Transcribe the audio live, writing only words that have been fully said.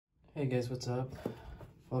Hey guys, what's up?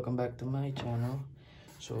 Welcome back to my channel.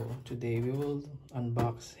 So today we will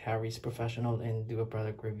unbox Harry's Professional and do a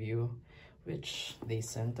product review which they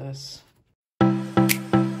sent us.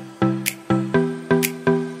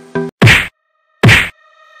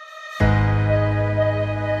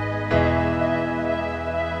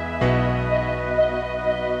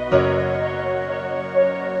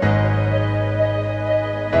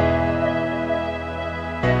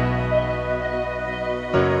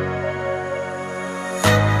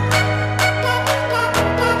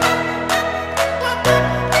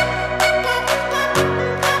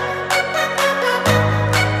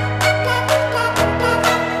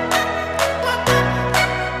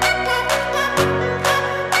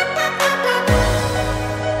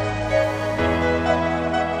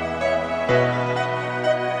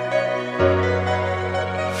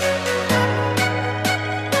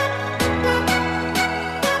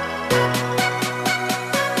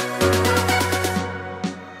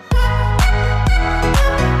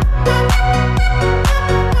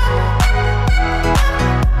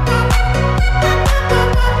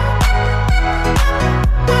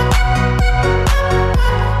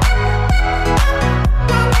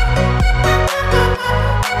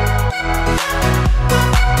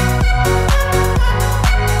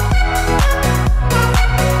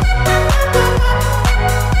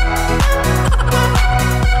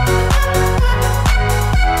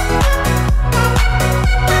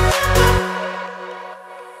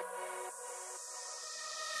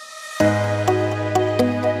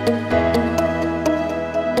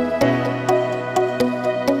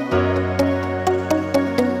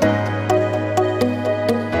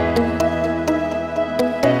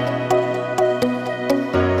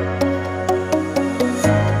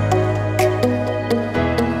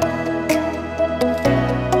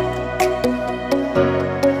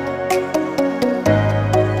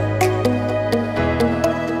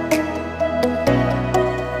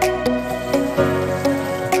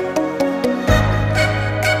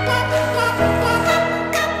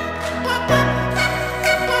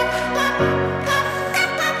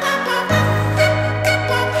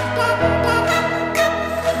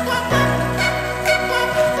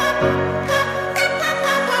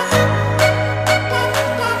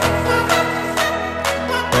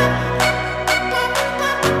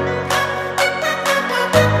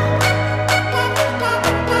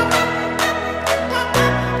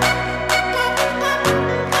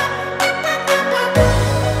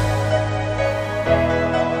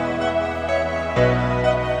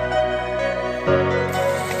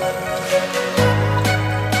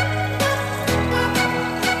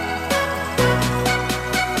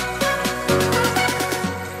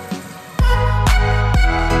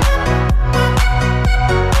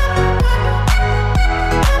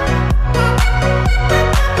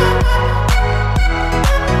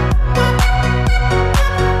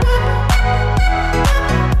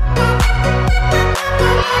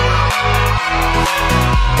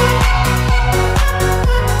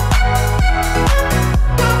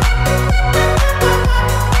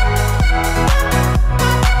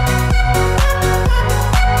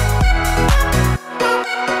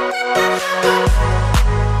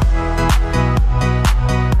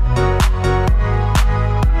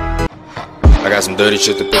 I got some dirty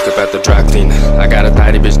shit to pick up at the dry cleaner. I got a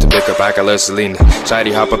tidy bitch to pick up, I got less Selena.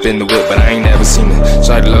 Shawty hop up in the whip, but I ain't never seen her.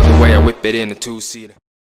 Shawty love the way I whip it in a two-seater.